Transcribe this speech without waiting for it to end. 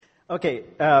Okay,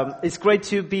 it's great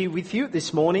to be with you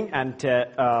this morning and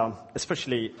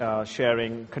especially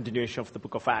sharing continuation of the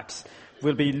book of Acts.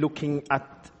 We'll be looking at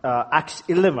Acts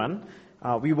 11.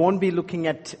 We won't be looking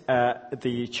at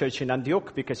the church in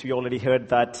Antioch because we already heard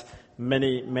that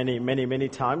many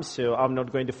times. So I'm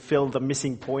not going to fill the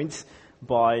missing points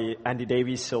by Andy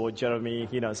Davis or Jeremy,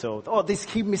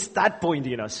 he missed that point,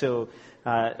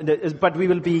 but we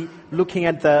will be looking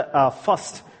at the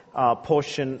first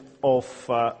portion of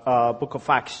book of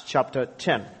Acts, chapter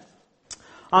 10.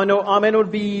 I know I may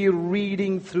not be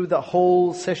reading through the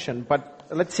whole session, but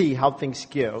let's see how things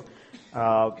go.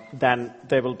 Then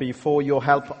there will be, for your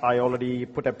help, I already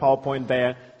put a PowerPoint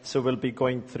there, so we'll be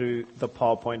going through the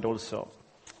PowerPoint also.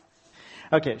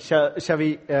 Okay, shall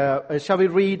we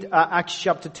read Acts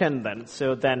chapter 10 then?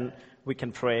 So then we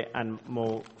can pray and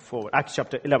move forward. Acts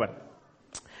chapter 11.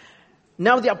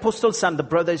 Now the apostles and the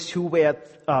brothers who were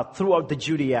throughout the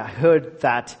Judea heard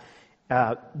that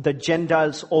the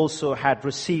Gentiles also had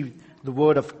received the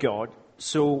word of God.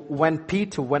 So when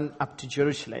Peter went up to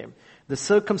Jerusalem, the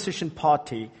circumcision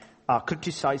party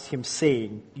criticized him,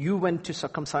 saying, "You went to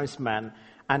circumcise men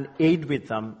and ate with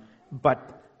them."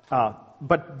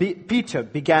 But Peter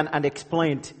began and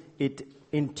explained it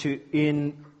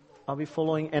are we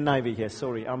following NIV here?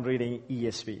 Sorry, I'm reading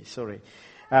ESV. Sorry.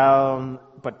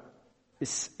 But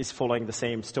is following the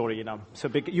same story, So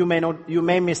you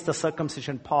may miss the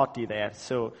circumcision party there.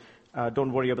 So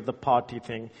don't worry about the party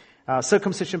thing.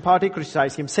 Circumcision party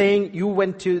criticized him, saying, "You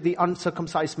went to the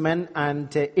uncircumcised men and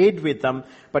ate with them."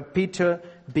 But Peter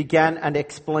began and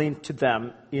explained to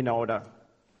them in order.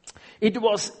 "It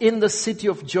was in the city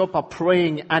of Joppa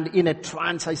praying, and in a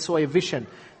trance I saw a vision,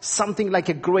 something like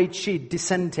a great sheet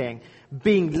descending,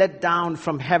 being let down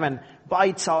from heaven by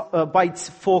its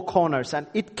four corners, and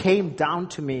it came down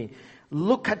to me.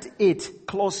 Look at it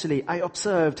closely. I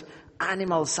observed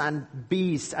animals and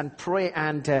beasts and prey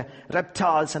and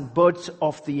reptiles and birds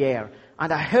of the air.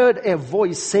 And I heard a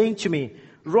voice saying to me,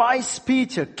 'Rise,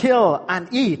 Peter, kill and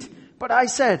eat.' But I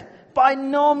said, 'By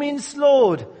no means,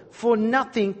 Lord, for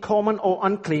nothing common or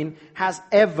unclean has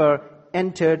ever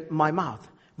entered my mouth.'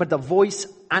 But the voice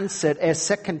answered a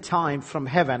second time from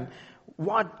heaven,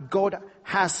 'What God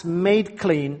has made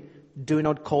clean, do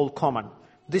not call common.'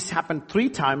 This happened 3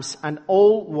 times, and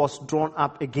all was drawn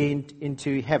up again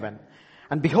into heaven.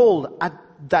 And behold, at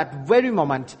that very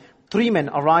moment, 3 men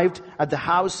arrived at the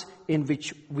house in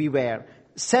which we were.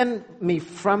 They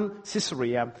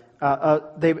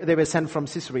were sent from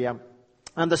Caesarea.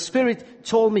 And the Spirit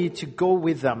told me to go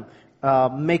with them,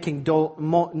 making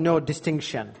no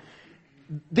distinction.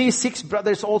 These 6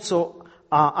 brothers also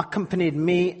accompanied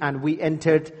me, and we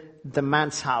entered the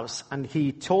man's house. And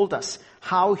he told us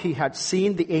how he had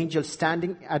seen the angel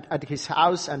standing at his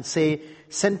house and say,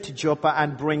 'Send to Joppa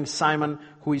and bring Simon,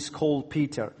 who is called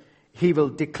Peter. He will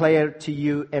declare to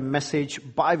you a message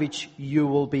by which you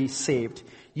will be saved,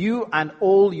 you and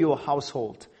all your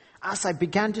household.' As I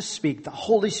began to speak, the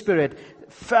Holy Spirit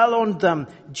fell on them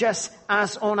just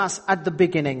as on us at the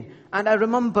beginning. And I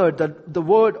remembered the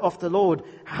word of the Lord,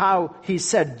 how he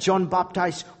said, 'John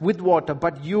baptized with water,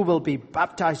 but you will be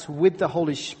baptized with the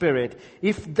Holy Spirit.'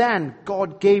 If then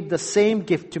God gave the same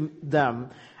gift to them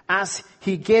as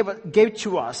he gave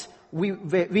to us, we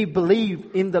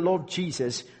believe in the Lord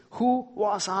Jesus. Who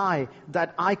was I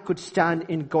that I could stand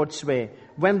in God's way?"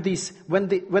 When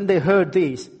they heard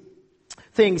these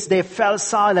things, they fell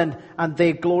silent and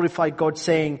they glorified God,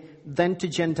 saying, "Then to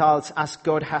Gentiles as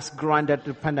God has granted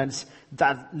repentance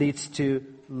that leads to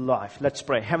life." Let's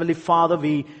pray. Heavenly Father,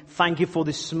 we thank you for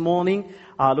this morning.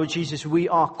 Lord Jesus, we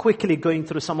are quickly going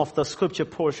through some of the scripture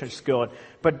portions, God.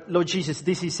 But Lord Jesus,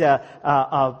 this is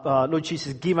Lord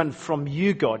Jesus, given from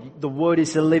you, God. The word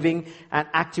is living and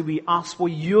active. We ask for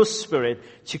your Spirit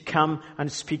to come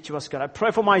and speak to us, God. I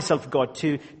pray for myself, God,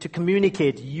 to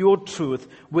communicate your truth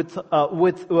with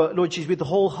Lord Jesus, with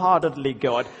wholeheartedly,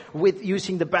 God, with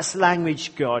using the best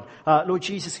language, God. Lord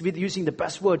Jesus, with using the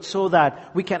best words so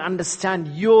that we can understand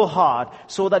your heart,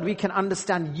 so that we can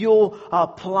understand your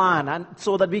plan, and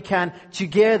so that we can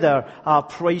together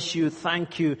praise you,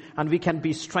 thank you, and we can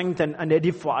be strengthened and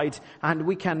edified, and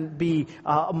we can be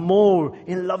more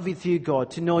in love with you, God,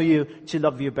 to know you, to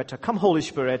love you better. Come, Holy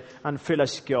Spirit, and fill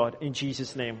us, God, in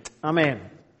Jesus' name. Amen.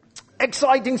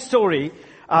 Exciting story.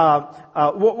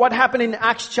 What happened in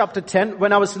Acts chapter 10,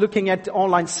 when I was looking at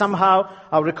online, somehow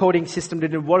our recording system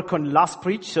didn't work on last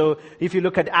preach. So if you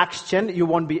look at Acts 10, you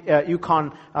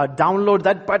can't download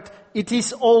that. But it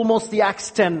is almost the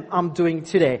Acts 10 I'm doing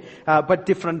today, but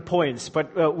different points.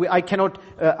 But I cannot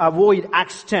avoid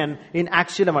Acts 10 in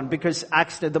Acts 11 because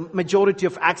the majority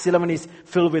of Acts 11 is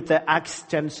filled with the Acts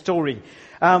 10 story.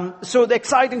 So the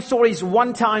exciting story is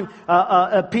one time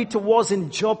Peter was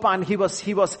in Joppa and he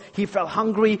felt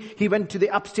hungry. He went to the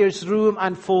upstairs room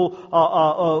and for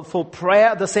prayer.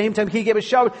 At the same time, he gave a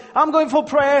shout, "I'm going for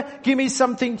prayer. Give me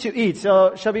something to eat."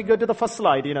 So shall we go to the first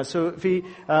slide? So if we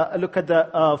look at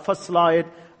the first slide,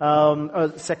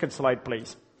 second slide,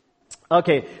 please.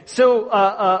 Okay, so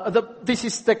this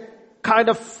is the kind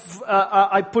of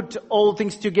I put all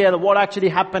things together, what actually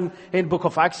happened in book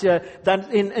of Acts. Then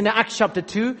in Acts chapter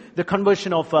 2, the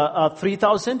conversion of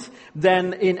 3,000.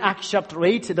 Then in Acts chapter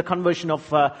 8, the conversion of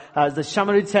the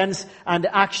Samaritans. And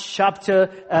Acts chapter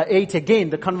 8 again,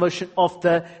 the conversion of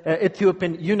the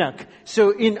Ethiopian eunuch.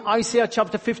 So in Isaiah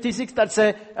chapter 56, that's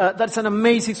an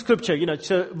amazing scripture.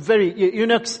 So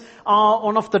eunuchs are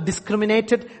one of the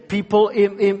discriminated people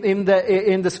in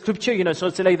the scripture. So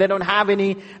it's like they don't have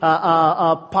any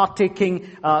partaking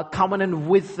covenant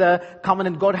with the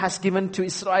covenant God has given to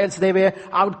Israelites. They were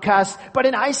outcasts. But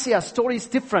in Isaiah, story is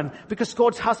different because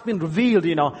God has been revealed.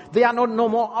 They are no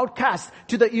more outcasts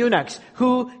to the eunuchs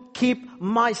who keep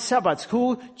my Sabbaths,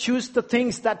 who choose the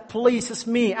things that pleases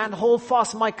me and hold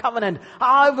fast my covenant.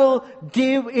 I will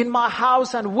give in my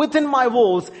house and within my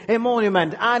walls a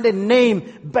monument and a name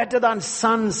better than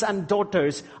sons and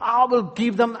daughters. I will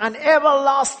give them an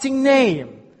everlasting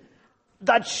name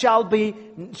that shall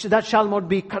not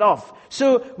be cut off.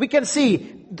 So we can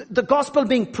see the gospel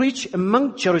being preached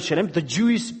among Jerusalem, the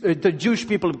Jewish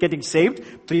people getting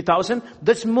saved, 3,000.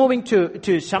 That's moving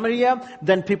to Samaria.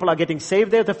 Then people are getting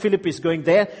saved there. The Philip is going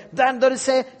there. Then there is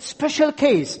a special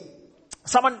case.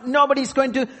 Nobody's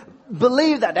going to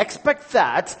believe that, expect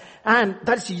that, and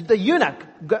that's the eunuch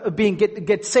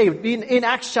get saved. In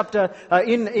Acts chapter,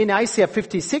 in Isaiah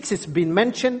 56, it's been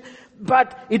mentioned.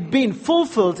 But it being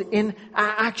fulfilled in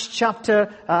Acts chapter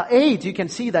 8, you can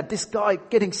see that this guy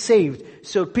getting saved.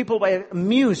 So people were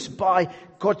amused by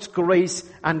God's grace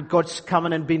and God's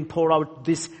covenant being poured out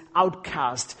this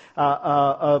outcast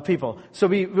people. So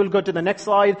we will go to the next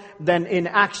slide. Then in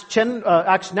Acts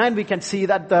 9, we can see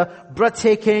that the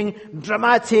breathtaking,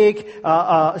 dramatic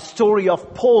story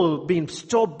of Paul being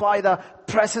stopped by the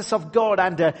presence of God,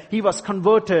 and he was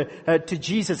converted to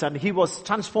Jesus, and he was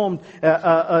transformed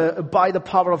by the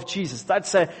power of Jesus.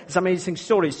 It's an amazing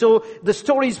story. So the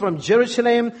stories from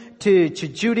Jerusalem to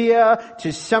Judea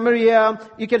to Samaria,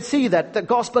 you can see that the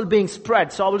gospel being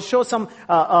spread. So I will show some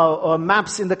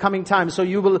maps in the coming time, so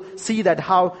you will see that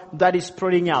how that is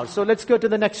spreading out. So let's go to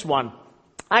the next one.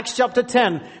 Acts chapter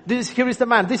 10. Here is the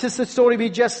man. This is the story we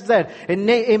just read.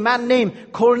 A man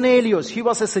named Cornelius. He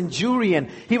was a centurion.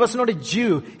 He was not a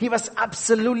Jew. He was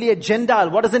absolutely a Gentile.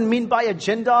 What does it mean by a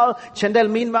Gentile? Gentile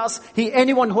means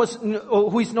anyone who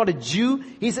is not a Jew,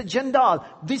 he's a Gentile.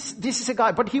 This is a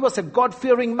guy, but he was a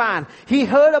God-fearing man. He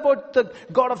heard about the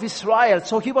God of Israel,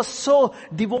 so he was so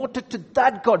devoted to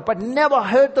that God, but never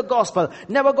heard the gospel,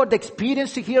 never got the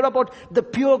experience to hear about the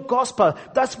pure gospel.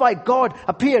 That's why God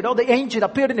appeared, or the angel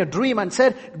appeared in a dream and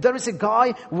said, there is a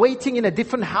guy waiting in a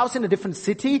different house in a different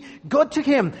city. Go to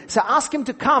him. So ask him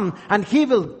to come and he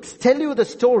will tell you the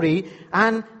story.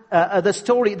 And the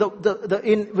story,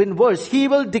 in verse, he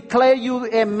will declare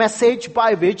you a message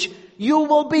by which you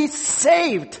will be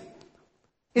saved.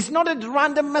 It's not a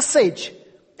random message.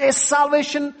 A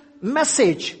salvation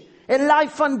message. A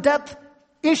life and death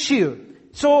issue.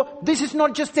 So this is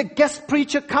not just a guest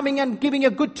preacher coming and giving a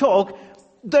good talk.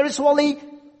 There is only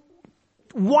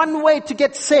one way to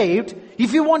get saved.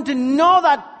 If you want to know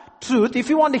that truth, if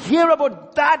you want to hear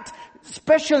about that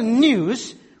special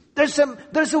news, there's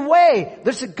a way.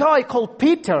 There's a guy called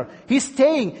Peter. He's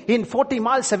staying in 40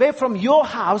 miles away from your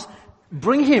house.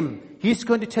 Bring him. He's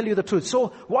going to tell you the truth. So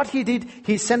what he did,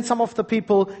 he sent some of the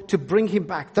people to bring him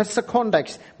back. That's the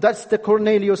context. That's the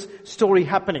Cornelius story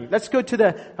happening. Let's go to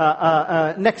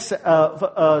the next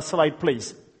slide,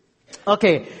 please.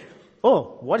 Okay.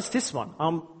 Oh, what is this one?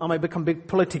 I might become big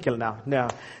political now. No.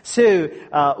 So,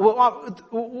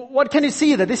 what can you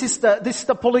see that this is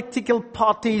the political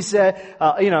parties,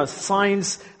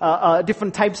 signs,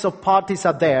 different types of parties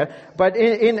are there. But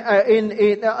in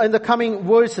the coming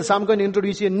verses, I'm going to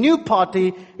introduce you a new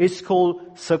party. It's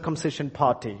called Circumcision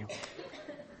Party.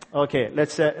 Okay,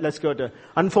 let's go to.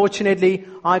 Unfortunately,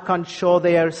 I can't show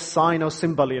their sign or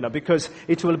symbol, because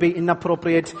it will be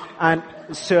inappropriate, and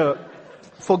so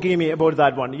forgive me about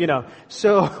that one,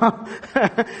 So,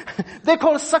 they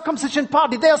call Circumcision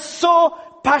Party. They are so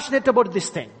passionate about this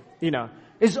thing,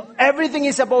 Everything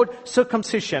is about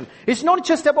circumcision. It's not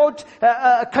just about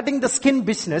cutting the skin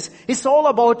business. It's all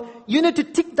about, you need to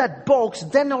tick that box,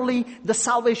 then only the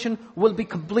salvation will be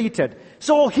completed.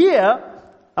 So here,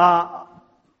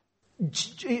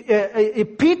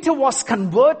 Peter was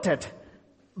converted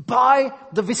by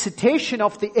the visitation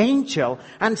of the angel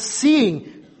and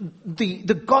seeing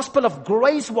the gospel of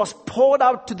grace was poured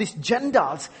out to these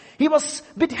Gentiles. He was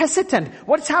a bit hesitant.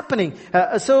 What's happening?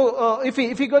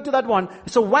 If we go to that one.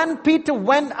 So when Peter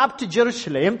went up to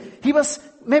Jerusalem, he was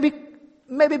maybe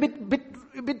a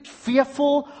bit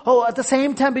fearful, or at the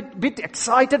same time bit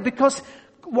excited because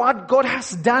what God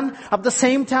has done. At the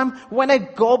same time, when I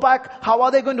go back, how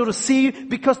are they going to receive?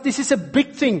 Because this is a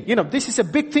big thing. This is a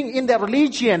big thing in their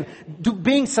religion,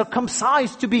 being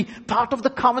circumcised, to be part of the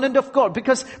covenant of God.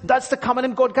 Because that's the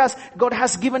covenant God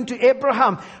has given to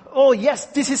Abraham. Oh yes,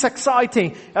 this is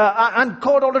exciting. And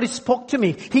God already spoke to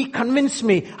me. He convinced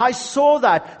me. I saw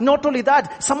that. Not only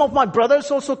that, some of my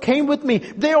brothers also came with me.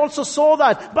 They also saw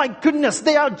that. My goodness,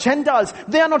 they are Gentiles.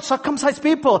 They are not circumcised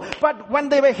people. But when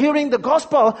they were hearing the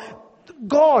gospel,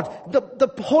 God, the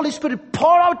Holy Spirit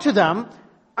poured out to them,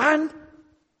 and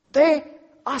they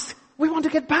asked, we want to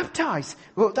get baptized.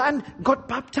 Well, and got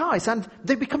baptized, and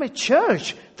they become a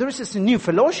church. There is this new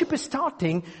fellowship is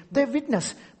starting. They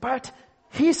witness. But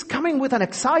he's coming with an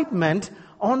excitement.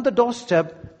 On the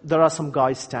doorstep, there are some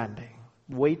guys standing.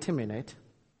 Wait a minute.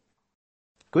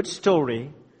 Good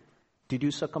story. Did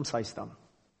you circumcise them?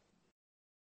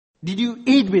 Did you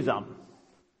eat with them?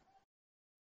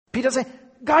 Peter said,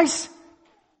 guys,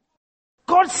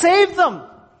 God saved them.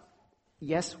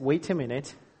 Yes, wait a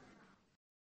minute.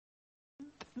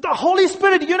 The Holy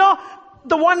Spirit,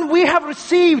 the one we have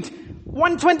received,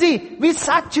 120, we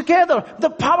sat together. The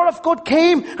power of God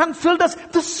came and filled us.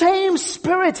 The same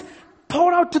Spirit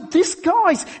poured out to these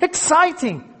guys.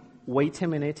 Exciting. Wait a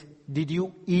minute. Did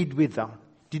you eat with them?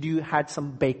 Did you had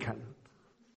some bacon?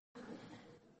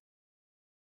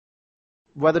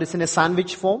 Whether it's in a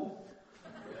sandwich form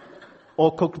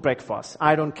or cooked breakfast,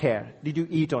 I don't care. Did you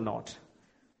eat or not?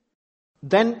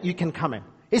 Then you can come in.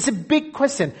 It's a big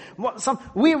question.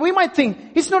 We might think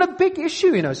it's not a big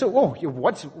issue, So,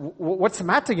 what's the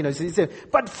matter,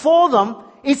 but for them,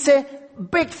 it's a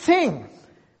big thing.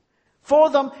 For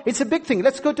them, it's a big thing.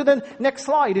 Let's go to the next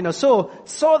slide, So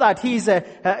that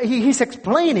he's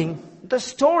explaining the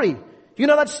story.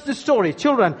 That's the story.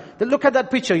 Children, they look at that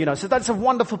picture, So that's a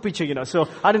wonderful picture, So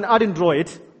I didn't draw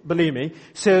it. Believe me.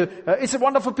 So it's a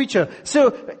wonderful picture.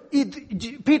 So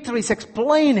Peter is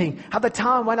explaining at the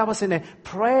time when I was in a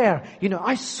prayer,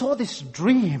 I saw this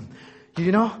dream,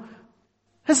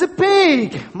 As a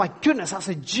pig. My goodness, as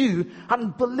a Jew,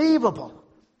 unbelievable.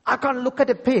 I can't look at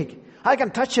a pig. I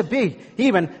can touch a pig.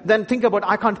 Even then think about,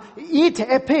 I can't eat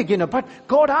a pig, But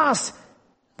God asked,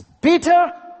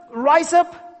 Peter, rise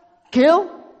up,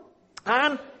 kill,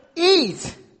 and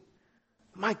eat.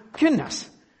 My goodness.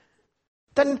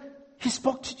 Then he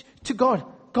spoke to God.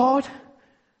 God,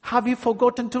 have you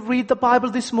forgotten to read the Bible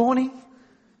this morning?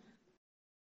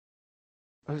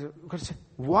 God said,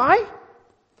 why?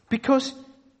 Because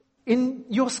in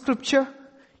your scripture,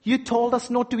 you told us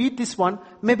not to eat this one.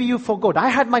 Maybe you forgot. I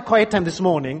had my quiet time this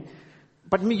morning,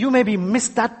 but you maybe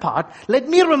missed that part. Let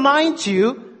me remind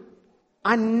you,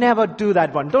 I never do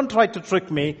that one. Don't try to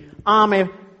trick me. I'm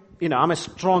a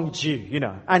strong Jew,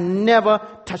 I never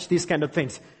touch these kind of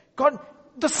things. God,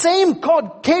 the same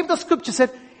God gave the scripture,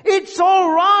 said, it's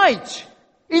all right.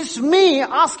 It's me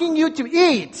asking you to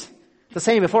eat. The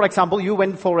same, for example, you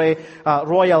went for a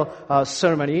royal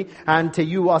ceremony and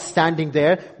you are standing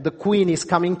there. The queen is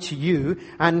coming to you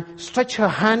and stretch her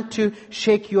hand to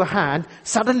shake your hand.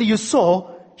 Suddenly you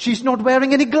saw she's not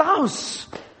wearing any gloves.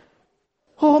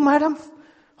 Oh, madam.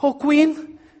 Oh, queen.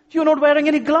 You're not wearing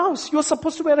any gloves. You're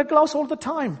supposed to wear a gloves all the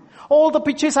time. All the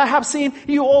pictures I have seen,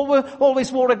 you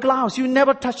always wore a gloves. You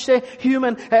never touched a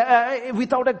human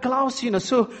without a gloves,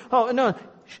 So, no,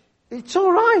 it's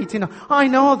all right, I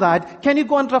know that. Can you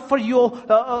go and refer your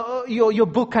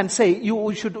book and say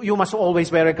you must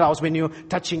always wear a gloves when you're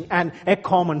touching a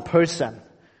common person?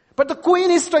 But the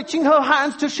queen is stretching her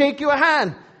hands to shake your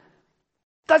hand.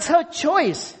 That's her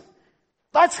choice.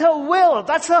 That's her will.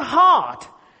 That's her heart.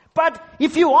 But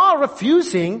if you are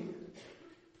refusing,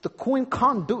 the queen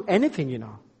can't do anything,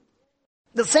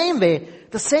 The same way,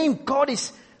 the same God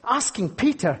is asking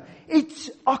Peter, it's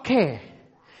okay.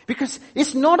 Because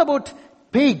it's not about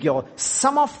pig or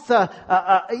some of the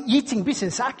eating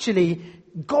business. Actually,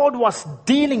 God was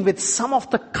dealing with some of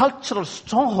the cultural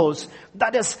strongholds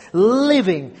that is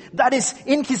living, that is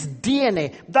in his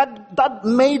DNA, that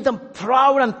made them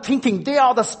proud and thinking they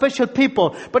are the special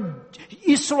people. But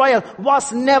Israel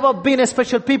was never been a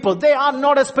special people. They are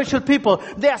not a special people.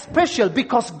 They are special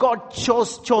because God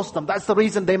chose them. That's the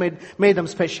reason they made them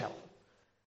special.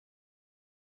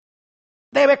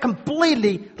 They were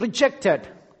completely rejected,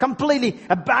 completely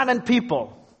abandoned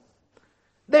people.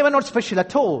 They were not special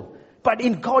at all. But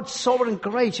in God's sovereign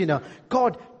grace,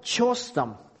 God chose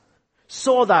them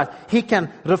so that He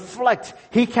can reflect,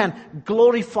 He can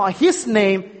glorify His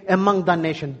name among the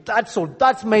nation. That's all.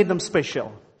 That's made them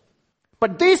special.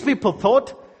 But these people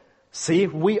thought, see,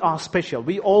 we are special.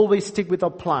 We always stick with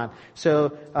our plan.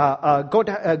 So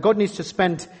God needs to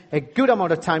spend a good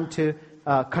amount of time to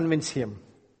convince Him.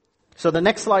 So the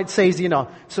next slide says,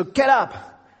 so get up.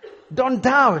 Don't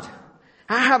doubt.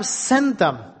 I have sent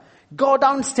them. Go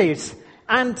downstairs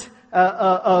and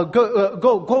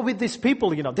go with these people.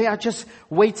 They are just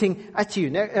waiting at you.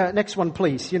 Next one,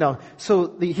 please.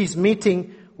 So he's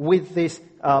meeting with these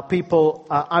people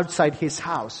outside his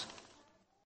house.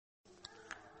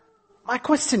 My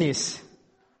question is,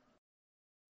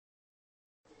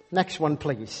 next one,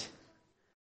 please.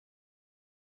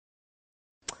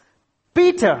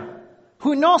 Peter,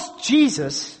 who knows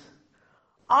Jesus,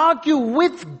 argue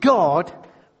with God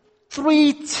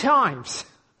 3 times.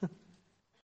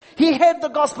 He heard the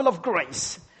gospel of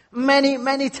grace many,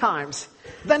 many times.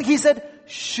 Then he said,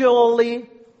 surely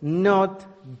not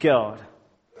God.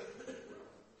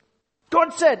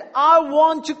 God said, I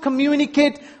want to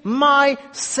communicate my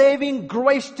saving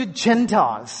grace to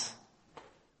Gentiles.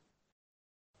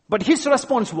 But his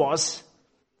response was,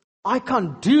 I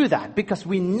can't do that because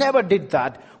we never did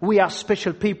that. We are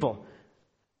special people.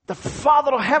 The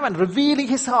Father of heaven revealing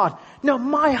his heart. No,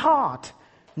 my heart.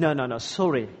 No,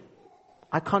 sorry.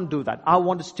 I can't do that. I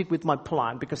want to stick with my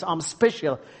plan because I'm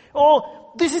special.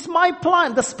 Oh, this is my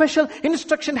plan. The special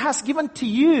instruction has given to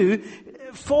you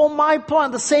for my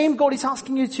plan. The same God is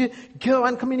asking you to go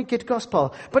and communicate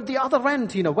gospel. But the other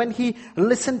end, when he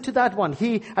listened to that one,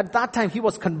 at that time he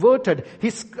was converted.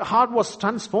 His heart was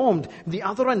transformed. The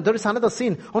other end, there is another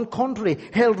scene. On contrary,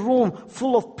 a room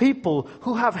full of people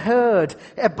who have heard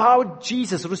about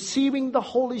Jesus receiving the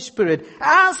Holy Spirit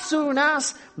as soon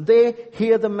as they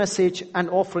hear the message and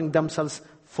offering themselves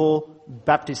for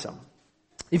baptism.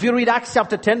 If you read Acts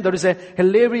chapter 10, there is a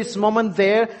hilarious moment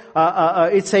there.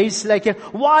 It says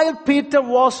while Peter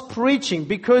was preaching,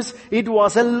 because it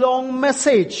was a long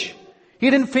message, he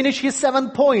didn't finish his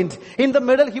 7th point. In the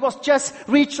middle, he was just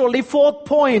reached only 4th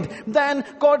point. Then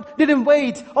God didn't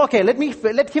wait. Okay,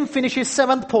 let him finish his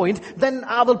 7th point. Then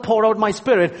I will pour out my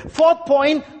Spirit. 4th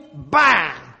point,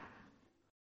 bang!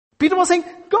 Peter was saying,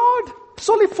 God, it's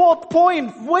only 4th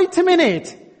point. Wait a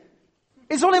minute.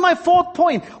 It's only my 4th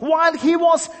point. While he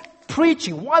was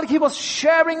preaching, while he was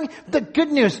sharing the good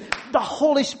news, the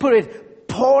Holy Spirit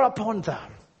poured upon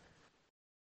them.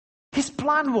 His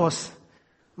plan was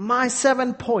my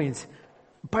 7 points,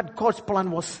 but God's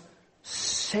plan was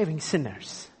saving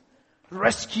sinners,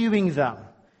 rescuing them.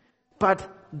 But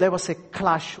there was a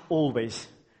clash always.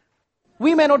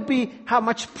 We may not have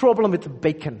much problem with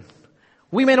bacon.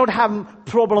 We may not have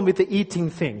problem with eating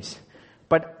things.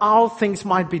 But our things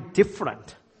might be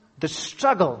different. The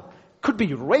struggle could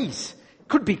be race,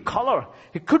 could be color,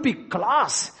 it could be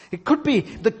class, it could be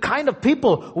the kind of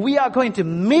people we are going to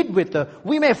meet with.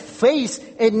 We may face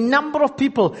a number of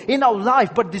people in our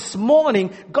life, but this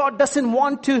morning, God doesn't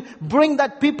want to bring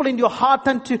that people in your heart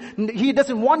He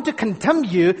doesn't want to condemn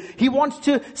you. He wants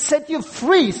to set you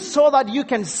free so that you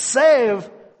can save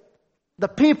the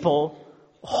people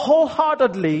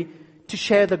wholeheartedly to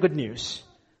share the good news.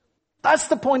 That's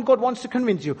the point God wants to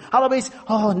convince you. Otherwise,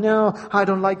 oh no, I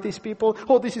don't like these people.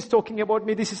 Oh, this is talking about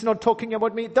me. This is not talking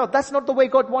about me. No, that's not the way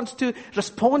God wants to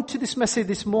respond to this message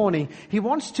this morning. He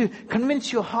wants to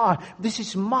convince your heart. This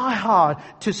is my heart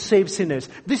to save sinners.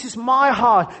 This is my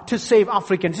heart to save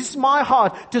Africans. This is my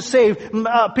heart to save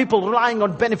people relying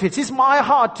on benefits. This is my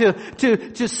heart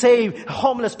to save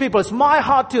homeless people. It's my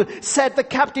heart to set the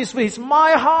captives free. It's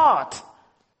my heart.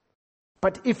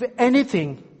 But if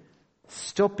anything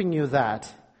stopping you that,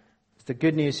 the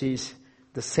good news is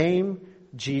the same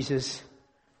Jesus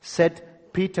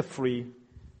set Peter free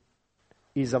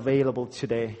is available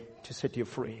today to set you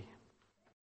free.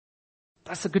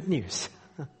 That's the good news.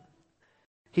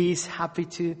 He is happy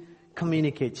to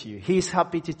communicate to you. He is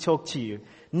happy to talk to you,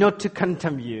 not to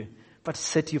condemn you, but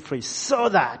set you free so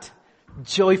that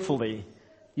joyfully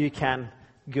you can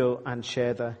go and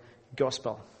share the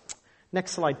gospel.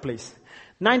 Next slide, please.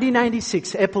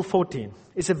 1996, April 14.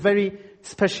 It's a very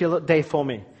special day for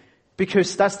me.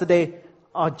 Because that's the day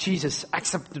Jesus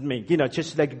accepted me.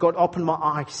 Just like God opened my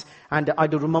eyes. And I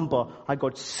do remember I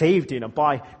got saved,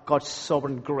 by God's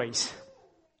sovereign grace.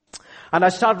 And I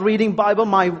started reading Bible.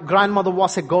 My grandmother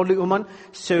was a godly woman.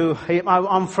 So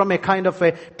I'm from a kind of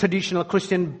a traditional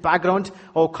Christian background,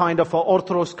 or kind of a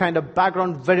Orthodox kind of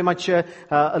background. Very much a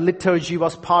liturgy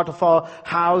was part of our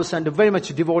house, and a very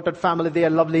much devoted family. They are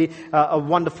lovely, a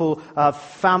wonderful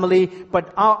family.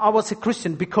 But I was a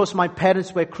Christian because my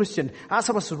parents were Christian. As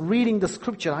I was reading the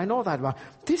scripture, I know that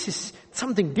this is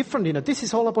something different. This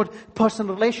is all about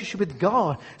personal relationship with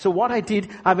God. So what I did,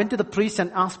 I went to the priest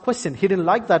and asked question. He didn't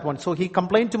like that one. So he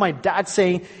complained to my dad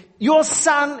saying, your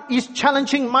son is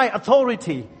challenging my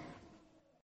authority.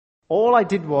 All I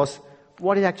did was,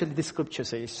 what is actually the scripture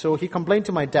says. So he complained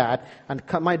to my dad, and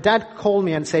my dad called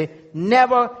me and said,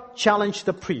 never challenge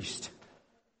the priest.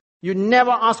 You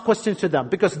never ask questions to them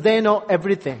because they know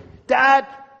everything. Dad,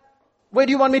 where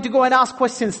do you want me to go and ask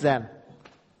questions then?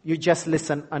 You just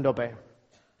listen and obey.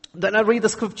 Then I read the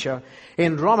scripture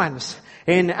in Romans,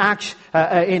 in Acts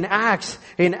 8,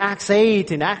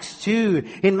 in Acts 2,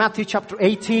 in Matthew chapter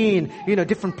 18,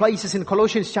 different places in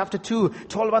Colossians chapter 2,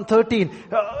 12 and 13,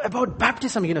 about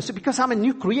baptism, So because I'm a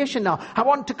new creation now, I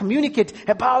want to communicate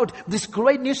about this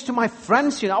great news to my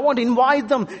friends, I want to invite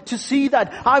them to see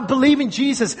that I believe in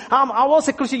Jesus. I was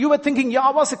a Christian. You were thinking,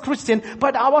 I was a Christian,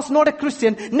 but I was not a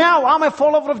Christian. Now I'm a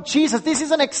follower of Jesus. This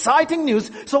is an exciting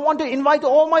news. So I want to invite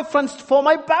all my friends for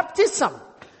my baptism.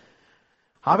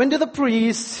 I went to the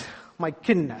priest. My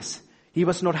goodness, he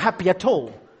was not happy at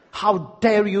all. How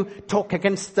dare you talk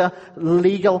against the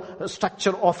legal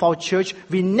structure of our church?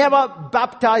 We never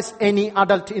baptize any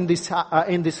adult in this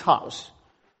house.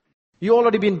 You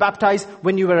already been baptized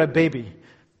when you were a baby.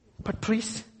 But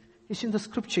priest, it's in the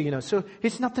scripture, so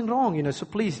it's nothing wrong, so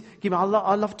please give me, I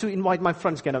love to invite my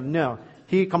friends, No.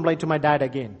 He complained to my dad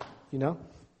again,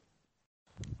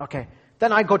 Okay.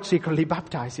 Then I got secretly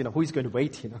baptized, who is going to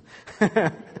wait,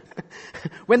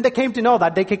 When they came to know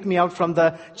that, they kicked me out from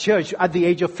the church at the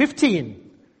age of 15.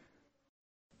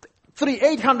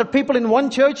 800 people in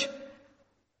one church,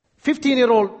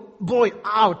 15-year-old boy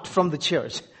out from the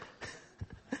church.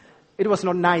 It was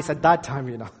not nice at that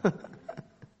time,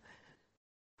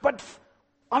 But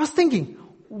I was thinking,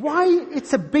 why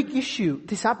it's a big issue,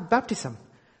 this baptism?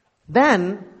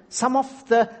 Then some of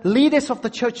the leaders of the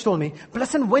church told me,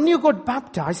 listen, when you got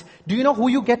baptized, do you know who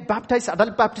you get baptized?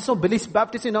 Adult baptism or Billy's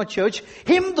baptism in our church?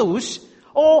 Hindus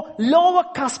or lower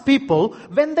caste people,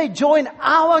 when they join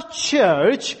our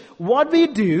church, what we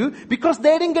do, because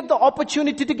they didn't get the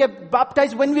opportunity to get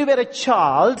baptized when we were a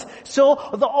child, so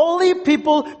the only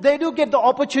people, they do get the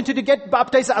opportunity to get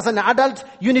baptized as an adult.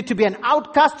 You need to be an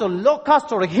outcast or low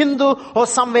caste or a Hindu or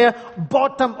somewhere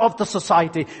bottom of the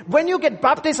society. When you get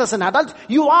baptized as an adult,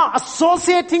 you are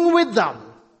associating with them.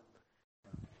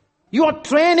 You are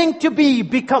training to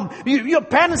become, your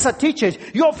parents are teachers,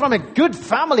 you're from a good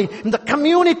family, the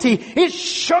community is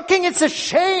shocking, it's a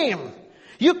shame.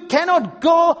 You cannot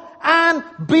go and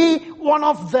be one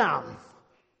of them.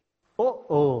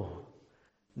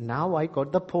 Now I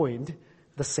got the point,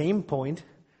 the same point.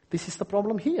 This is the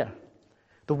problem here.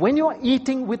 When you are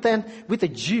eating with a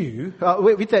Jew,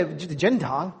 with a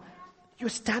Gentile, your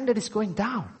standard is going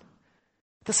down.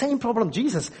 The same problem,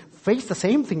 Jesus faced the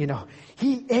same thing,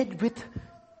 He ate with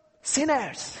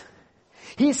sinners.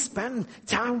 He spent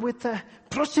time with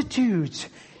prostitutes.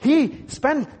 He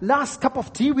spent last cup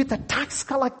of tea with a tax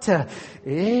collector.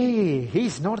 Hey,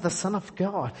 he's not the Son of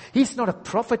God. He's not a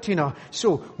prophet,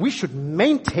 So we should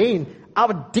maintain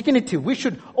our dignity. We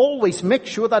should always make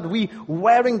sure that we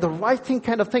wearing the right thing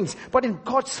kind of things. But in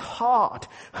God's heart,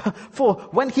 for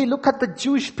when He look at the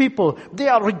Jewish people, they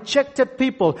are rejected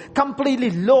people,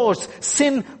 completely lost.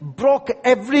 Sin broke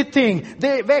everything.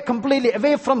 They were completely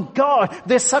away from God.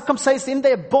 They circumcised in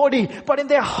their body, but in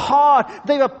their heart,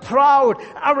 they were proud,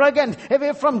 arrogant,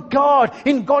 away from God.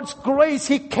 In God's grace,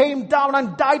 He came down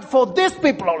and died for these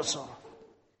people also.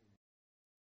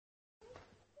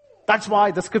 That's why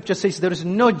the scripture says there is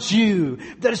no Jew,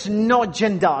 there is no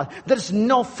Gentile, there is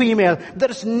no female,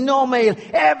 there is no male.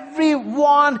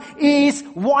 Everyone is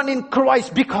one in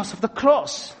Christ because of the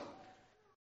cross.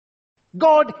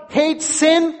 God hates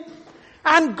sin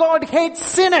and God hates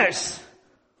sinners.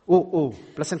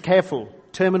 Listen careful,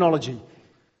 terminology.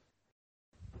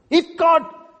 If God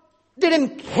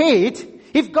doesn't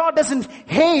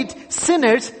hate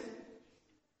sinners,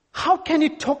 how can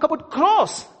you talk about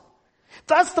cross?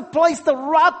 That's the place the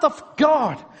wrath of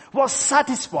God was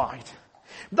satisfied.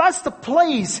 That's the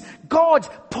place God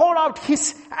poured out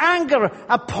His anger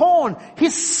upon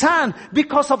His Son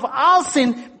because of our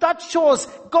sin. That shows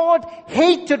God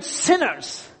hated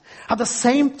sinners. At the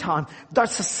same time,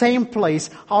 that's the same place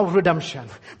our redemption.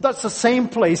 That's the same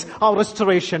place our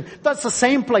restoration. That's the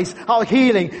same place our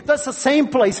healing. That's the same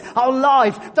place our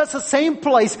life. That's the same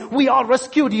place we are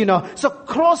rescued, So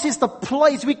cross is the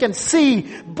place we can see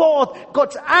both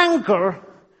God's anger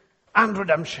and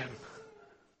redemption.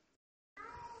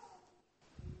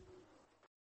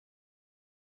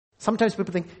 Sometimes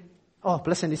people think, oh,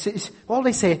 listen, it's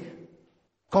always say,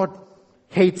 God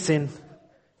hates sin.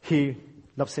 He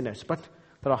loves sinners. But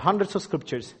there are hundreds of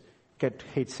scriptures that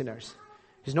hate sinners.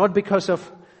 It's not because of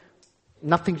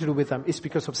nothing to do with them. It's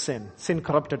because of sin. Sin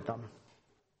corrupted them.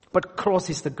 But cross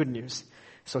is the good news.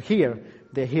 So here,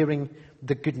 they're hearing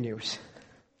the good news.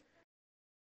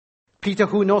 Peter,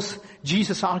 who knows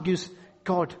Jesus, argues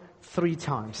God 3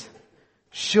 times.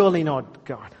 Surely not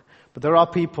God. But there are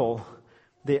people,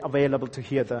 they're available to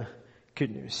hear the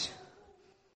good news.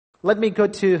 Let me go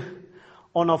to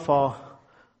one of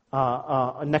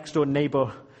our next door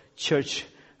neighbor church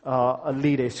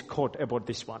leaders quote about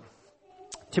this one.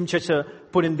 Tim Churcher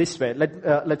put in this way.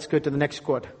 Let's go to the next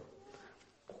quote.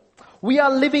 We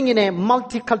are living in a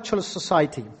multicultural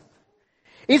society.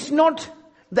 It's not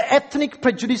the ethnic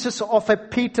prejudices of a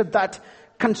Peter that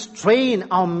constrain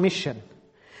our mission,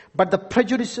 but the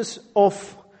prejudices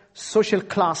of social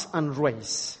class and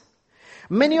race.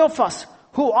 Many of us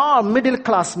who are middle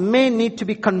class may need to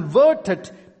be converted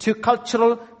to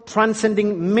cultural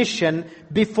transcending mission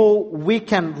before we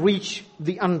can reach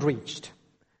the unreached.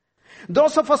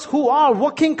 Those of us who are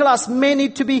working class may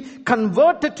need to be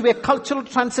converted to a cultural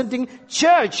transcending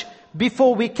church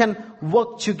before we can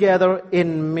work together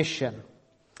in mission.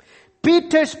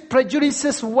 Peter's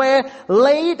prejudices were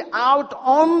laid out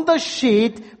on the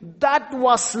sheet that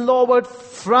was lowered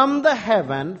from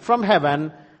heaven.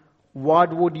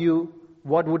 What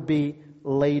would be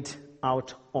laid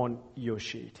out on your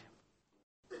sheet?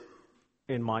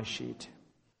 In my sheet.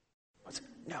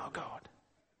 No, God.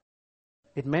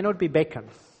 It may not be bacon,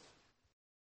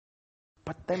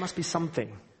 but there must be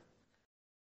something.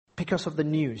 Because of the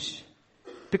news,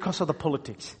 because of the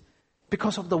politics,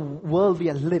 because of the world we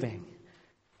are living,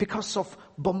 because of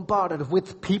bombarded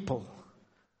with people.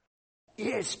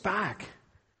 Years back,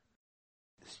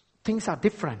 things are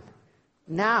different.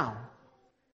 Now,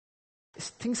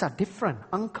 things are different,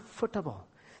 uncomfortable.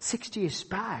 60 years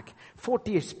back,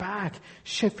 40 years back,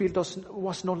 Sheffield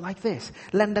was not like this.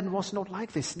 London was not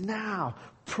like this. Now,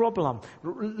 problem.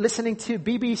 Listening to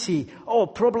BBC,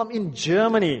 problem in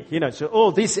Germany.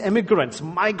 These immigrants,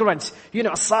 migrants,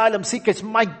 asylum seekers,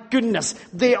 my goodness,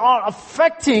 they are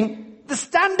affecting the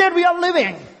standard we are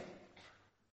living.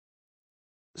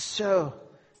 So,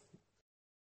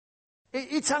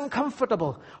 it's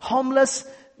uncomfortable. Homeless,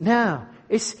 now,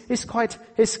 it's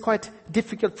quite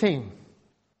difficult thing.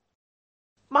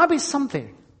 Might be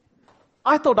something.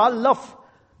 I thought I love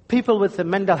people with a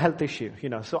mental health issue,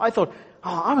 So I thought,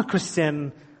 I'm a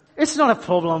Christian. It's not a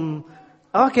problem.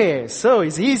 Okay, so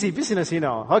it's easy business,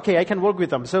 Okay, I can work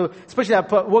with them. So especially I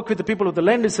work with the people with the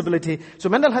learning disability. So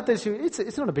mental health issue,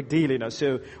 it's not a big deal,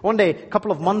 So one day, a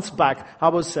couple of months back, I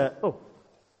was,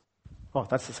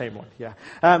 that's the same one, yeah.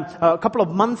 A couple of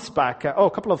months back, I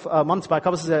was,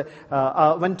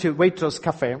 went to Waitrose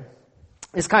Cafe.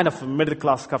 It's kind of a middle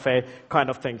class cafe kind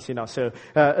of things,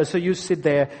 So you sit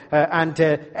there, and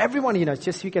everyone,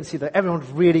 just you can see that everyone's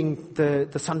reading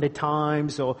the Sunday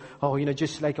Times or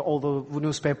just like all the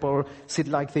newspaper, sit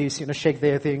like this, shake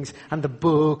their things, and the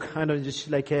book, just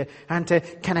like and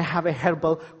can I have a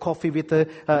herbal coffee with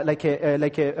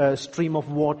a stream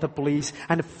of water, please,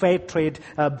 and a fair trade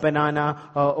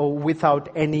banana or without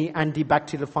any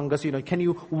antibacterial fungus, Can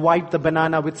you wipe the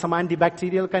banana with some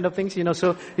antibacterial kind of things,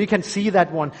 So you can see that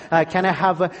one. Can I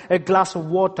have a glass of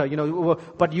water,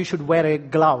 but you should wear a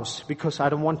gloves because I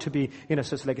don't want to be,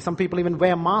 so it's like some people even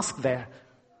wear a mask there.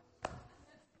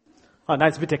 Oh,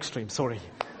 that's a bit extreme, sorry.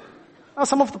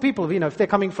 Some of the people, if they're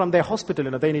coming from their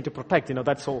hospital, they need to protect,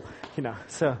 that's all,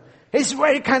 So it's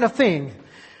very kind of thing.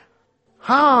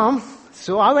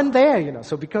 So I went there,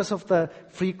 so because of the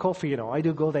free coffee, I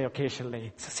do go there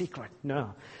occasionally. It's a secret.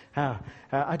 No.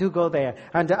 I do go there,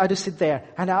 and I do sit there,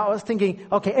 and I was thinking,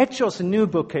 okay, Ed Shaw's new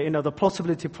book, The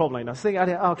Plausibility Problem. I was thinking,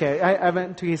 I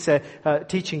went to his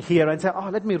teaching here and said,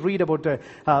 let me read about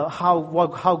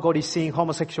how God is seeing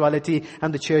homosexuality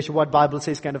and the church, what Bible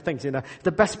says, kind of things.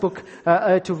 The best book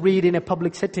to read in a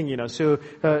public setting. So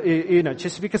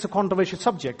just because of controversial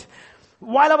subject.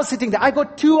 While I was sitting there, I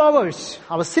got 2 hours.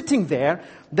 I was sitting there.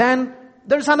 Then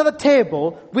there's another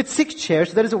table with 6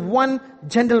 chairs. There is one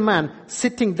gentleman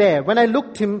sitting there. When I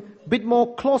looked him a bit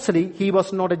more closely, he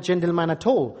was not a gentleman at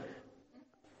all.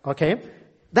 Okay.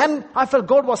 Then I felt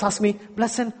God was asking me,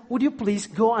 Blessing, would you please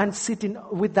go and sit in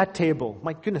with that table?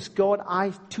 My goodness, God,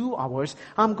 2 hours,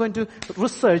 I'm going to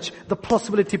research the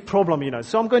possibility problem,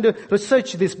 So I'm going to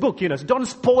research this book, So don't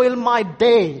spoil my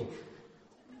day.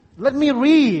 Let me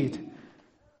read.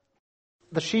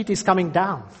 The sheet is coming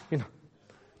down,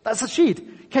 That's a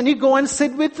sheet. Can you go and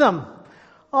sit with them?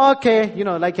 Okay,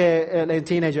 like a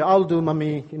teenager. I'll do,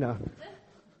 mommy,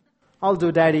 I'll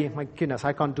do, daddy. My goodness,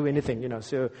 I can't do anything,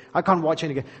 so I can't watch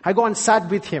anything. I go and sat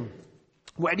with him.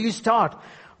 Where do you start?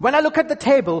 When I look at the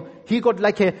table, he got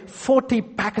like 40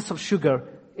 packets of sugar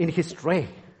in his tray.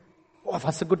 Oh,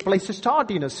 that's a good place to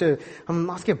start, So I'm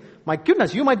asking him, my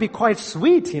goodness, you might be quite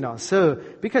sweet, So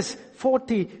because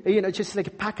 40, just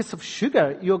like packets of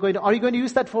sugar, are you going to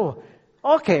use that for?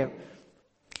 Okay.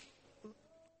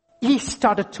 He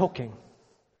started talking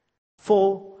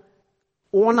for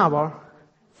 1 hour,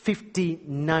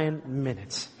 59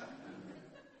 minutes.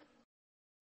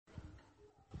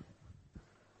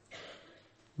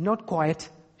 Not quiet,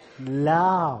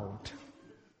 loud.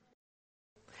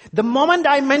 The moment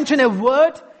I mention a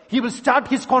word, he will start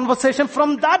his conversation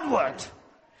from that word.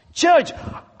 Church.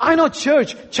 I know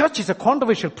church. Church is a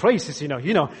controversial place,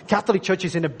 Catholic Church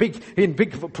is in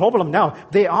big problem now.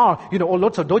 They are, all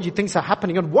lots of dodgy things are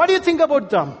happening. And what do you think about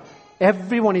them?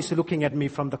 Everyone is looking at me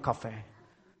from the cafe.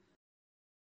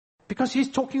 Because he's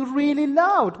talking really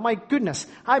loud. My goodness.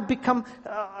 I become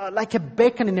like a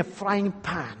bacon in a frying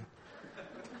pan.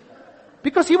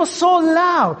 Because he was so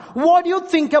loud. What do you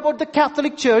think about the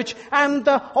Catholic Church and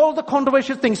all the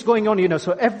controversial things going on,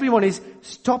 So everyone is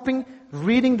stopping,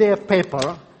 reading their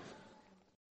paper,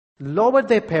 lowered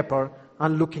their paper,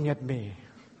 and looking at me.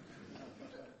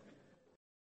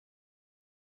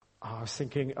 I was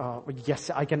thinking, yes,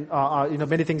 I can,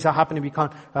 many things are happening. We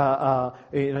can't,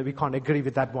 we can't agree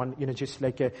with that one, just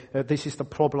like this is the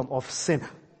problem of sin.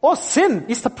 Oh, sin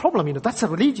is the problem, That's a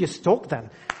religious talk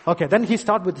then. Okay, then he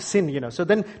started with sin, So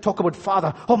then talk about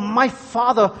father. Oh, my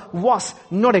father was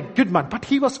not a good man, but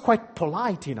he was quite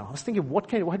polite, I was thinking,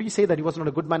 why do you say that he was not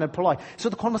a good man and polite? So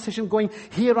the conversation going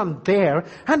here and there.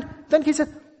 And then he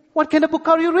said, what kind of book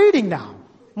are you reading now?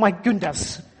 My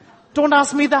goodness. Don't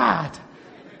ask me that.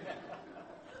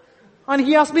 And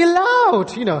he asked me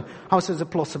loud, I was a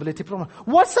plausibility problem.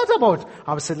 What's that about?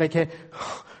 I was like,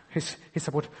 it's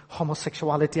about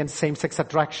homosexuality and same-sex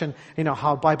attraction.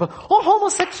 How Bible. Oh,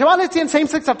 homosexuality and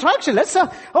same-sex attraction.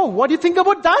 What do you think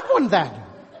about that one then?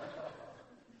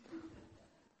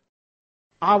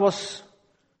 I was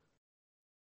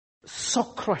so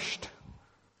crushed.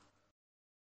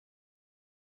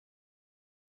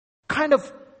 Kind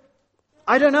of,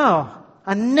 I don't know.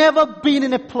 I've never been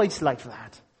in a place like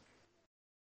that.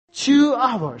 2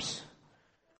 hours.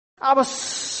 I was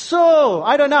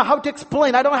I don't know how to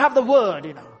explain. I don't have the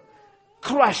word,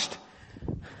 Crushed.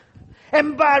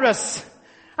 Embarrassed.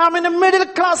 I'm in a middle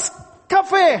class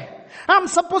cafe. I'm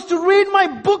supposed to read my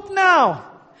book now.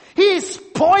 He is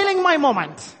spoiling my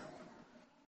moment.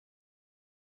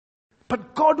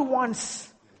 But God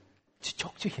wants to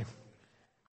talk to him.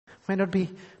 May not be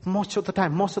much of the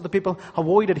time. Most of the people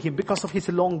avoided him because of his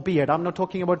long beard. I'm not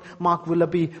talking about Mark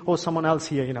Willoughby or someone else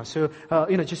here, So,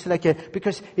 just like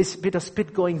because it's a bit of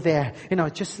spit going there,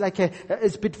 just like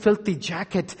it's a bit filthy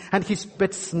jacket and he's a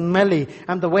bit smelly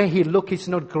and the way he look is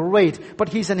not great, but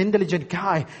he's an intelligent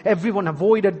guy. Everyone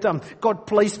avoided them. God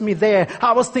placed me there.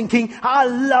 I was thinking, I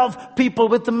love people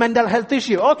with the mental health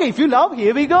issue. Okay, if you love,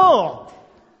 here we go.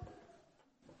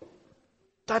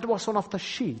 That was one of the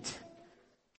sheets.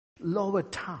 Lower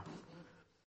down.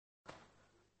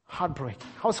 Heartbreak.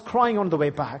 I was crying on the way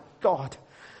back. God,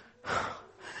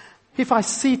 if I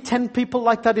see 10 people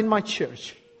like that in my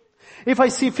church, if I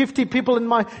see 50 people in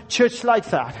my church like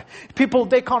that, people,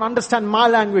 they can't understand my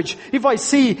language. If I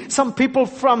see some people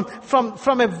from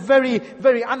a very,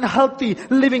 very unhealthy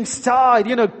living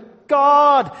style,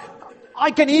 God, I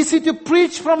can easily to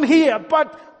preach from here,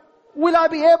 but will I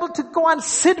be able to go and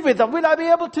sit with them? Will I be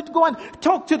able to go and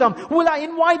talk to them? Will I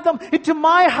invite them into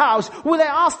my house? Will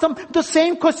I ask them the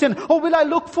same question? Or will I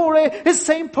look for a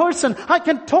same person I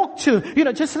can talk to?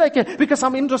 Just like, because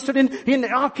I'm interested in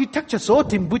architecture. So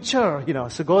Tim Butcher,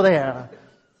 so go there.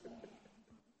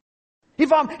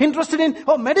 If I'm interested in,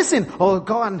 medicine,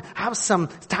 go and have some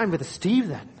time with Steve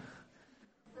then.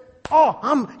 Oh,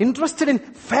 I'm interested in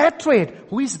fair trade.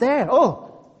 Who is there?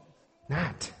 Oh,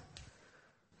 Nat.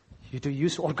 You do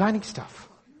use organic stuff.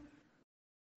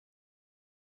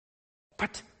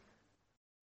 But,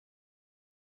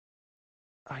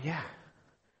 yeah.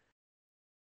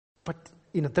 But,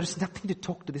 there's nothing to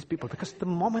talk to these people because the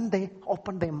moment they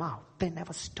open their mouth, they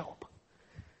never stop.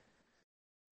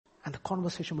 And the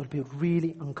conversation will be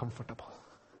really uncomfortable.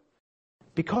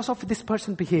 Because of this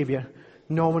person's behavior,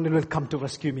 no one will come to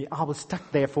rescue me. I was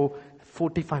stuck there for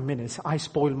 45 minutes. I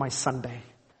spoiled my Sunday.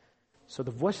 So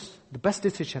the best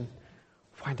decision,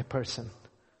 find a person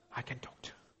I can talk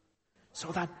to.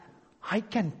 So that I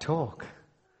can talk.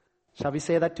 Shall we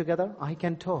say that together? I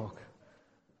can talk.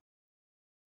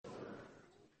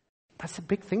 That's a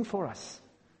big thing for us.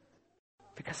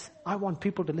 Because I want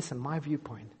people to listen my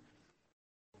viewpoint.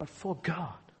 But for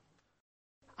God,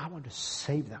 I want to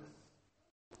save them.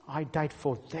 I died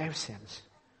for their sins.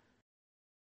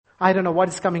 I don't know what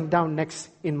is coming down next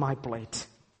in my plate.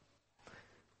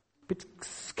 Bit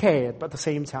scared, but at the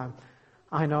same time,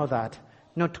 I know that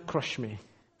not to crush me,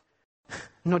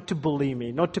 not to bully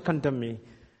me, not to condemn me,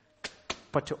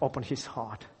 but to open his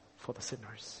heart for the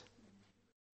sinners.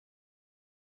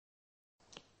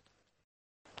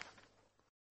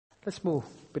 Let's move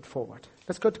a bit forward.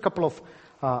 Let's go to a couple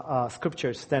of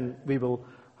scriptures, then we will.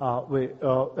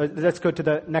 Let's go to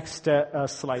the next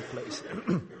slide, please.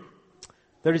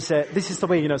 This is the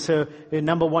way, so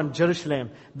number one, Jerusalem,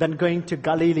 then going to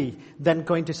Galilee, then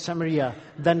going to Samaria,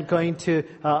 then going to,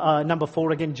 number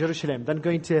four again, Jerusalem, then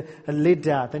going to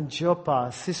Lydda, then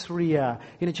Joppa, Caesarea,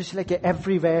 just like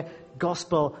everywhere,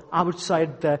 gospel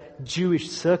outside the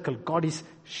Jewish circle. God is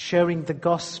sharing the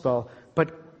gospel,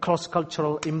 but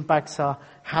cross-cultural impacts are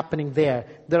happening there.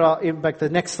 There are impact. The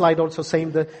next slide also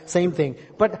saying the same thing.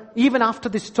 But even after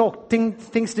this talk,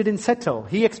 things didn't settle.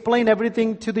 He explained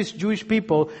everything to these Jewish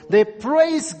people. They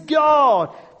praise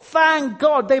God. Thank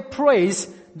God they praise.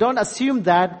 Don't assume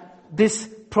that this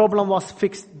problem was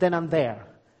fixed then and there.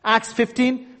 Acts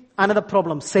 15, another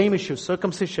problem, same issue,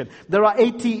 circumcision. There are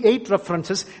 88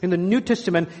 references in the New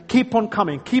Testament. Keep on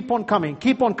coming, keep on coming,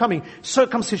 keep on coming.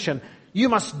 Circumcision. You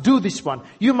must do this one.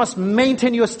 You must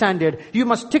maintain your standard. You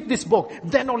must tick this book.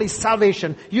 Then only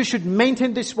salvation. You should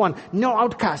maintain this one. No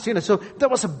outcast. So there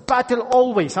was a battle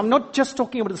always. I'm not just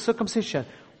talking about the circumcision.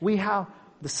 We have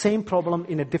the same problem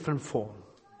in a different form.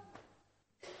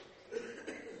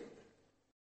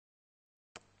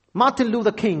 Martin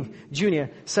Luther King Jr.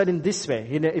 said in this way.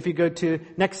 If you go to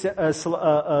next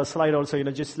slide also,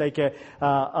 just like,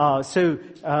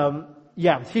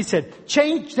 he said,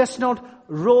 change does not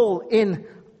roll in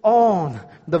on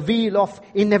the wheel of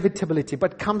inevitability,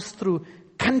 but comes through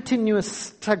continuous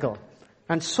struggle.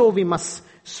 And so we must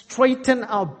straighten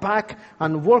our back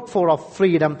and work for our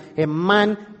freedom. A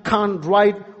man can't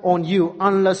ride on you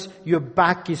unless your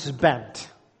back is bent.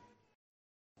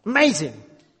 Amazing.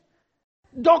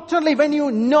 Doctrinally, when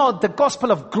you know the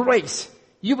gospel of grace,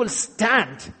 you will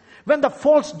stand. When the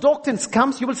false doctrines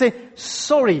comes, you will say,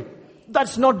 sorry,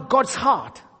 that's not God's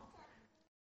heart.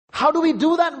 How do we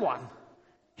do that one?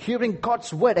 Hearing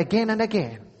God's word again and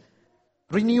again.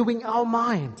 Renewing our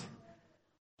mind.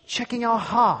 Checking our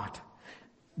heart.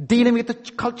 Dealing with the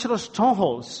cultural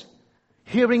strongholds.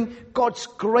 Hearing God's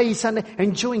grace and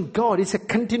enjoying God is a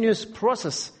continuous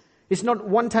process. It's not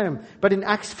one time. But in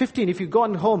Acts 15, if you go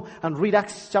on home and read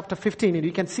Acts chapter 15,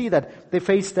 you can see that they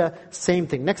face the same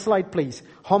thing. Next slide, please.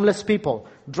 Homeless people,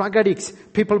 drug addicts,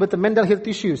 people with the mental health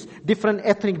issues, different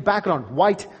ethnic background,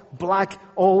 white, black,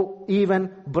 or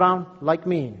even brown like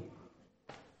me.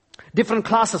 Different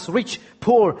classes, rich,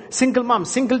 poor, single moms,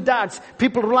 single dads,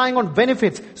 people relying on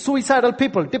benefits, suicidal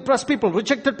people, depressed people,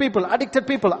 rejected people, addicted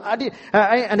people,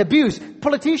 and abused,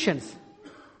 politicians.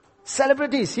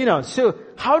 Celebrities, so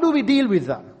how do we deal with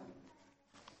them?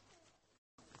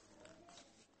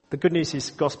 The good news is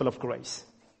gospel of grace.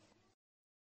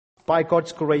 By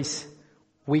God's grace,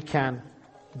 we can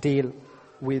deal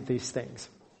with these things.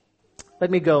 Let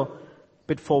me go a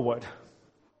bit forward.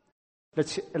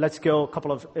 Let's go a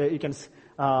couple of,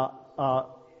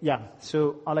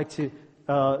 so I like to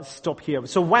stop here.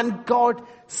 So when God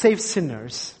saves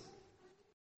sinners,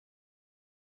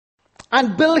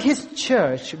 and build his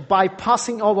church by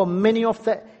passing over many of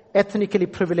the ethnically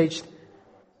privileged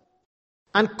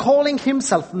and calling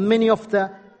himself many of the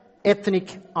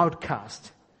ethnic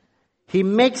outcast. He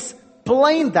makes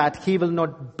plain that he will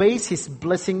not base his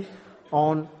blessing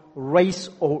on race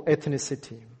or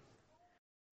ethnicity.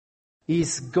 He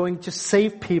is going to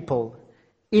save people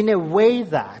in a way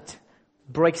that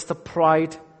breaks the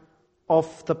pride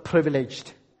of the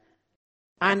privileged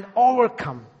and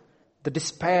overcome the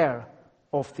despair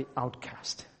of the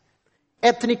outcast.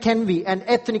 Ethnic envy and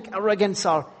ethnic arrogance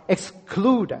are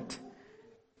excluded.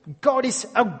 God is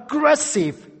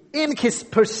aggressive in his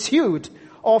pursuit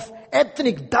of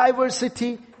ethnic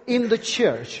diversity in the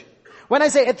church. When I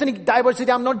say ethnic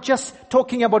diversity, I'm not just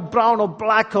talking about brown or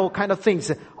black or kind of things.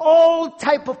 All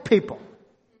type of people.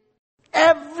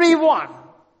 Everyone.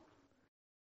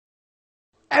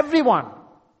 Everyone.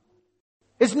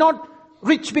 It's not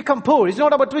rich become poor. It's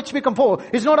not about rich become poor.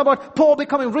 It's not about poor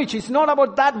becoming rich. It's not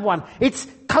about that one. It's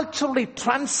culturally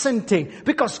transcending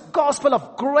because gospel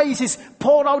of grace is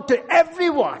poured out to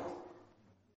everyone.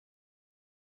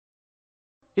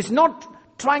 It's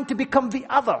not trying to become the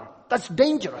other. That's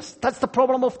dangerous. That's the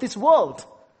problem of this world.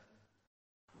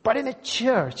 But in a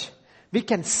church, we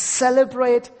can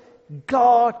celebrate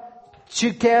God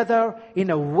together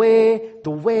in a way,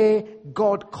 the way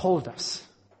God called us.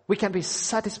 We can be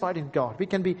satisfied in God. We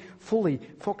can be fully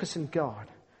focused in God.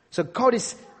 So God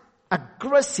is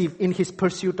aggressive in His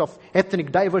pursuit of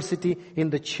ethnic diversity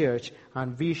in the church,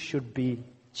 and we should be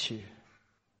too.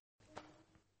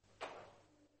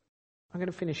 I'm going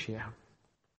to finish here.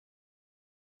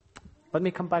 Let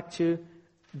me come back to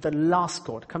the last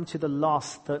quote. Come to the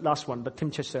last one, the Tim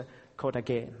Chester quote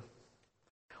again.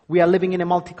 We are living in a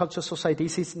multicultural society.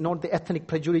 This is not the ethnic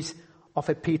prejudice of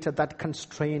a Peter that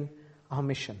constrain our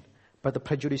mission, but the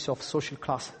prejudice of social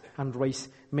class and race.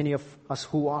 Many of us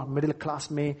who are middle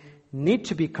class may need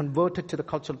to be converted to the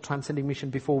cultural transcending mission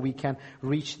before we can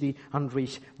reach the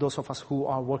unreached. Those of us who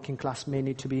are working class may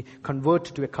need to be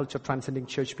converted to a culture transcending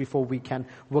church before we can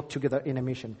work together in a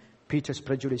mission. Peter's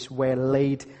prejudice were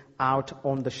laid out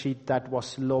on the sheet that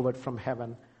was lowered from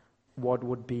heaven. What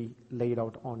would be laid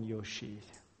out on your sheet?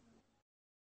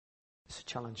 It's a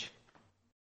challenge.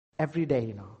 Every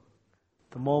day,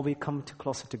 the more we come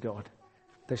closer to God,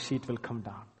 the sheet will come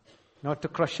down. Not to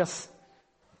crush us,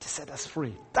 to set us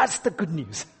free. That's the good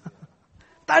news.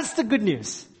 That's the good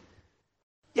news.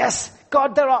 Yes,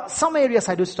 God, there are some areas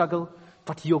I do struggle,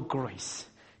 but your grace.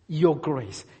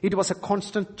 It was a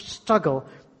constant struggle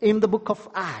in the book of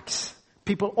Acts.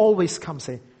 People always come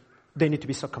say, they need to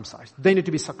be circumcised. They need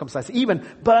to be circumcised. Even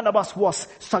Barnabas was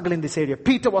struggling in this area.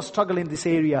 Peter was struggling in this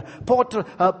area.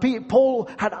 Paul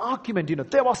had argument.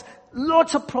 There was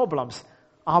lots of problems.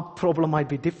 Our problem might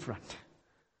be different.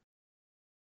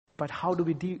 But how do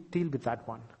we deal with that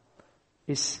one?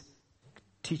 Is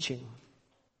teaching,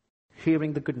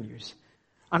 hearing the good news,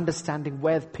 understanding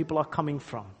where people are coming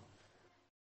from,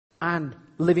 and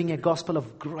living a gospel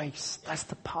of grace. That's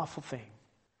the powerful thing.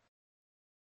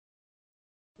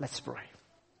 Let's pray.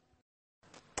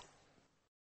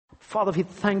 Father, we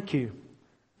thank you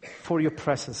for your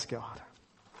presence, God.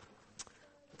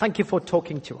 Thank you for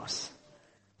talking to us.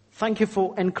 Thank you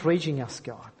for encouraging us,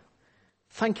 God.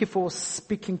 Thank you for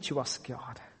speaking to us,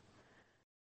 God.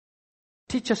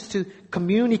 Teach us to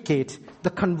communicate the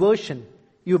conversion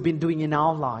you've been doing in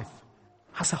our life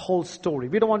as a whole story.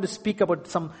 We don't want to speak about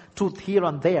some truth here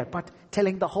and there, but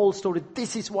telling the whole story.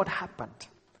 This is what happened.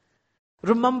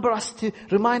 Remind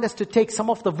us to take some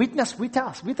of the witness with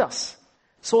us,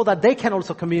 so that they can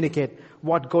also communicate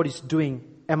what God is doing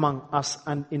among us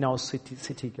and in our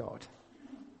city, God.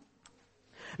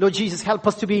 Lord Jesus, help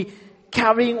us to be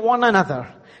carrying one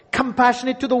another,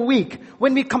 compassionate to the weak.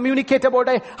 When we communicate about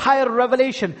a higher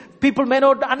revelation, people may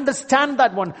not understand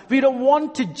that one. We don't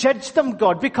want to judge them,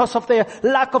 God, because of their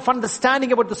lack of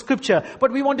understanding about the scripture.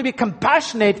 But we want to be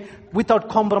compassionate without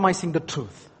compromising the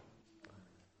truth,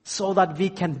 so that we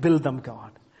can build them,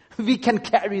 God. We can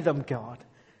carry them, God.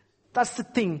 That's the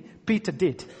thing Peter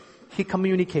did. He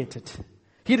communicated.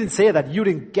 He didn't say that you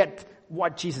didn't get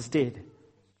what Jesus did.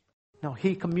 No,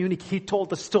 he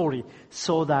told the story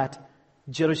so that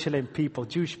Jerusalem people,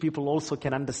 Jewish people also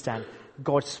can understand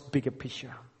God's bigger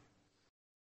picture.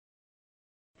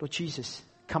 Lord Jesus,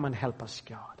 come and help us,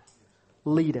 God.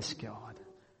 Lead us, God.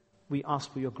 We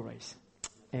ask for your grace.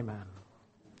 Amen.